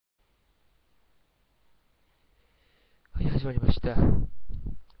始まりました。今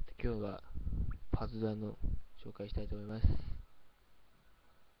日はパズドラの紹介したいと思います。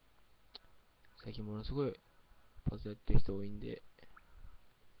最近ものすごいパズドラやってる人多いんで、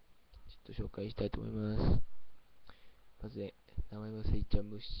ちょっと紹介したいと思います。まず名前はセイちゃん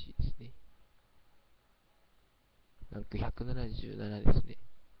ムッシーですね。ランク177ですね。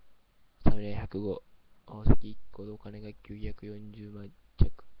スタミナ105、青崎1個でお金が940万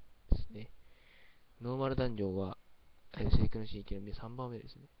弱ですね。ノーマルダンジョンは、セイクの新規の3番目で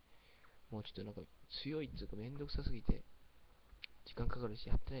すね。もうちょっとなんか強いっていうかめんどくさすぎて、時間かかるし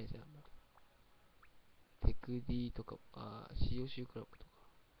やってないですよ、あんまり。テク D とか、COC クラブとか、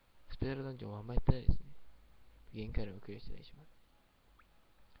スペシャルダンジョンはあんまやってないですね。限界のクリアしてないしま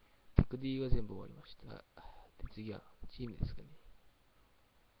テク D は全部終わりました。で、次はチームですかね。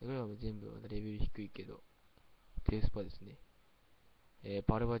これは全部レベル低いけど、低スパですね。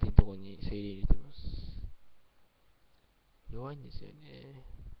パルバティのところにセイリ入れてます。弱いんですよね。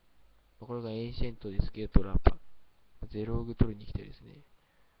これがエンシェントですけど、トラッパー。ゼログ取りに来てですね。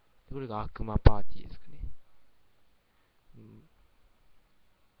これが悪魔パーティーですかね。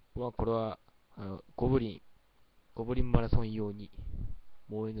これは、ゴブリンマラソン用に、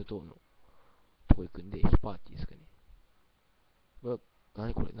猛炎の塔のとこ行くんで、ヒパーティーですかね。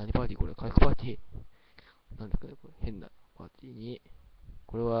何これ何パーティーこれ回復パーティーなんですかねこれ変なパーティーに、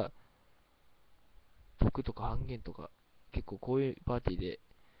これは、毒とか半減とか、結構こういうパーティーで、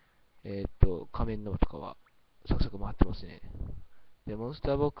仮面のとかは、サクサク回ってますね。で、モンス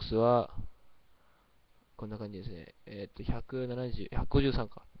ターボックスは、こんな感じですね。170、153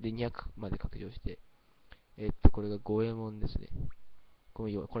か。で、200まで拡張して、これが五右衛門ですね。こ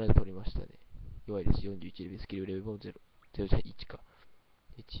の間取りましたね。弱いです。41レベル、スキルレベルも0。0じゃ1か。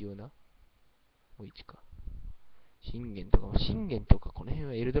一応な。もう1か。信玄とかこの辺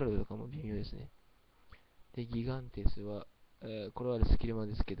はエルドラドとかも微妙ですね。で、ギガンテスは、これはスキルマン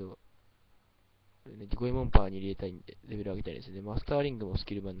ですけど、五右衛門パーに入れたいんで、レベル上げたいですね。マスターリングもス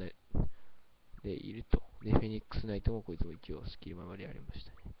キルマンでいると。で、フェニックスナイトもこいつも一応スキルマンまでありまし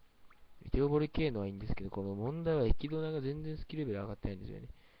たね。テオボル系のはいいんですけど、この問題はエキドナが全然スキルレベル上がってないんですよね。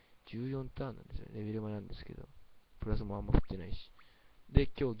14ターンなんですよね。レベルマなんですけど、プラスもあんま振ってないし。で、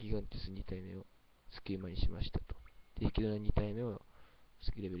今日ギガンテス2体目をスキルマにしましたと。で、エキドナ2体目を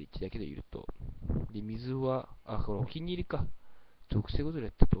スキルレベル1だけでいると。で、水は、これお気に入りか。属性ごとでや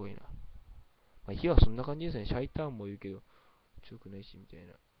った方がいいな。火はそんな感じですね。シャイターンも言うけど、強くないし、みたい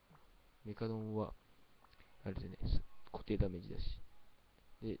な。メカドンは、あれですね、固定ダメージだし。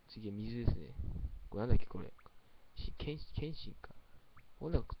で、次は水ですね。これなんだっけ、これ。剣心か。こ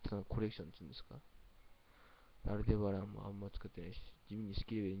んなコレクションって言うんですか。アルデバランもあんま使ってないし、地味にス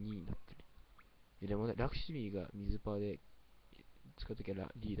キルレベル2になってる。でもね、ラクシミーが水パーで使うときは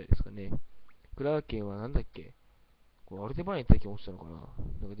リーダーですかね。クラーケンはなんだっけ、こうアルデバランに行った時落ちたのかな、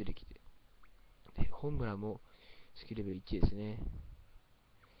なんか出てきて。で、ホムラもスキルレベル1ですね。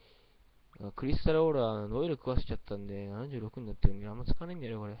クリスタルオーラノイル食わせちゃったんで、76になってるんで、あんま使わないんだ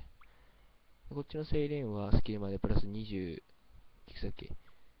よね、これ。こっちのセイレンはスキルまでプラス20、いくつだっけ、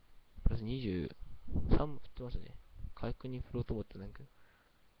プラス23も振ってますね。回復に振ろうと思ったんだけど。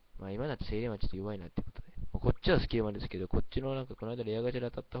今だってセイレンはちょっと弱いなってことで。こっちはスキルマンですけど、こっちのこの間レアガチャで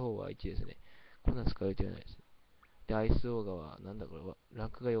当たった方は1ですね。こんなん使う予定はないですね。で、アイスオーガは、なんだこれは、ラ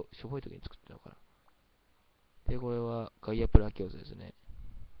ンクがしょぼい時に作ったのかな。で、これはガイアプラキオスですね。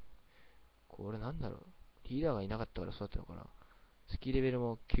これなんだろう。リーダーがいなかったからそうだったのかな。スキルレベル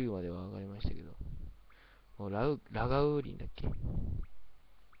も9までは上がりましたけど。もうラガウーリンだっけ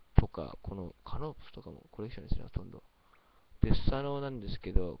とか、このカノープスとかもコレクションですね、ほとんど。で、スサノーなんです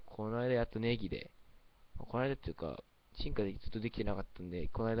けど、この間やっとネギで、この間っていうか、進化でずっとできてなかったんで、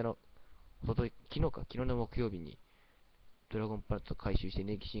この間の、昨日の木曜日に、ドラゴンパッド回収して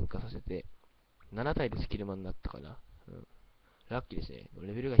ネギ進化させて、7体でスキルマンになったかな。うん。ラッキーですね。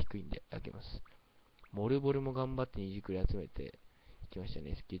レベルが低いんで、開けます。モルボルも頑張って20くらい集めていきました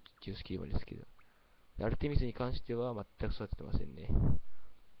ね。一応スキルマンですけど。アルテミスに関しては全く育ててませんね。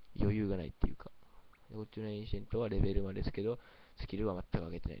余裕がないっていうか。こっちのエンシェントはレベル1ですけど、スキルは全く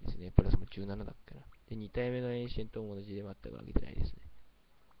上げてないですね。プラスも17だっけな。で、2体目のエンシェントも同じで全く上げてないですね。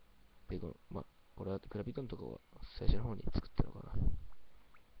で、これはグラビトンとかは最初の方に作ったのかな。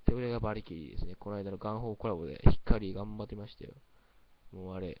で、これがバリキリですね。この間のガンホーコラボで光頑張ってましたよ。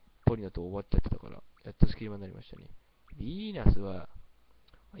もうあれ、ポリノと終わっちゃってたから、やっとスキルマンになりましたね。ヴィーナスは、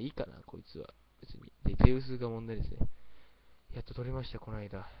いいかな、こいつは。別に。で、ゼウスが問題ですね。やっと取りました、この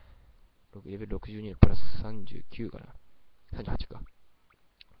間。レベル62のプラス39かな。38か。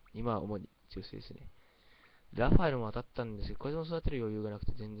今は主にゼウスですね。ラファエルも当たったんですけど、これも育てる余裕がなく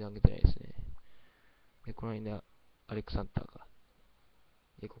て全然上げてないですね。で、この間、アレクサンターか。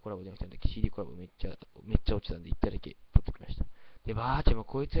エココラボじゃなくて、CD コラボめっちゃ落ちたんで、1体だけ取ってきました。で、バーチャも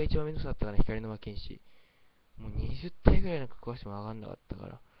こいつが一番めんどくさかったかな、光の魔剣士。もう20体ぐらいなんか壊しても上がんなかったか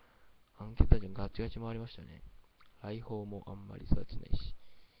ら、アンケートダンジョンガチガチ回りましたね。来訪もあんまり育ちないし。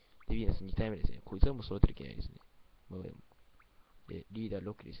で、ヴィーナス2体目ですね。こいつはもう育てる気ないですね。まあでも。で、リーダー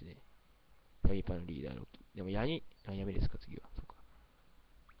6期ですね。闇パのリーダー6期。でも闇ですか、次は。そうか。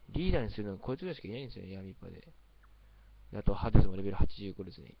リーダーにするのはこいつぐらいしかいないんですよね、闇パで。であと、ハデスもレベル85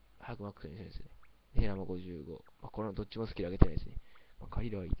ですね。早くマックスにするんですね。ヘラも55。まあ、このどっちもスキル上げてないですね。まあ、カリ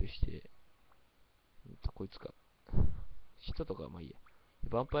ラはいいとして、こいつか。人とかはまあいいや。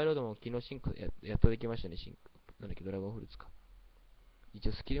ヴァンパイアロードも昨日進化やっとできましたね、なんだっけ、ドラゴンフルーツか。一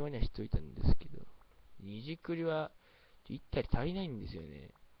応スキルマには知っておいたんですけど、虹クリは1体足りないんですよ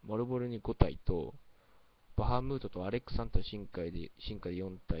ね。モルボルに5体と、バハムートとアレックサンタ進化で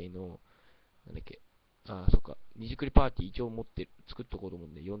4体の、なんだっけ、そっか、虹クリパーティー一応作っとこうと思う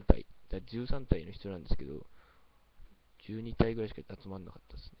んで4体、だ13体の必要なんですけど、12体ぐらいしか集まんなかっ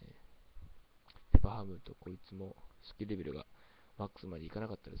たですね。でバハムート、こいつもスキルレベルがマックスまでいかな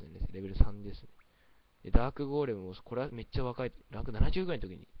かったですね。レベル3ですね。で、ダークゴーレムも、これはめっちゃ若い、ランク70ぐらいの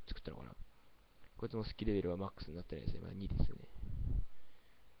時に作ったのかな。こいつもスキルレベルはマックスになってないですね。まあ2ですね。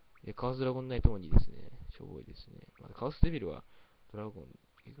で、カオスドラゴンナイトも2ですね。しょぼいですね。まあ、カオスデビルはドラゴン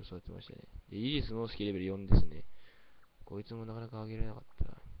結構育てましたね。で、イリスもスキルレベル4ですね。こいつもなかなか上げられなかった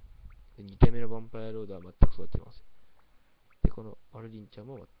な。で、2体目のヴァンパイアロードは全く育ててません。で、このアルリンちゃん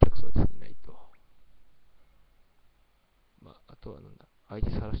も全く育ててないと。まあ、あとはなんだ。相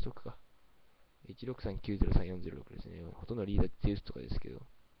手晒しとくか。163903406ですね。ほとんどリーダーゼウスとかですけど。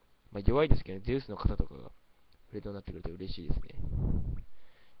まあ、弱いですけどね、ゼウスの方とかがフレードになってくると嬉しいですね。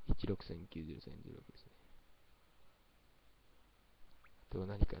163903406ですね。あとは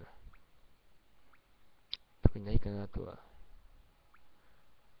何かな。特にないかな、あとは。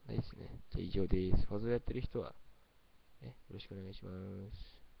ないですね。じゃあ以上です。ファズルやってる人は、よろしくお願いしま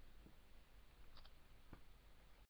す。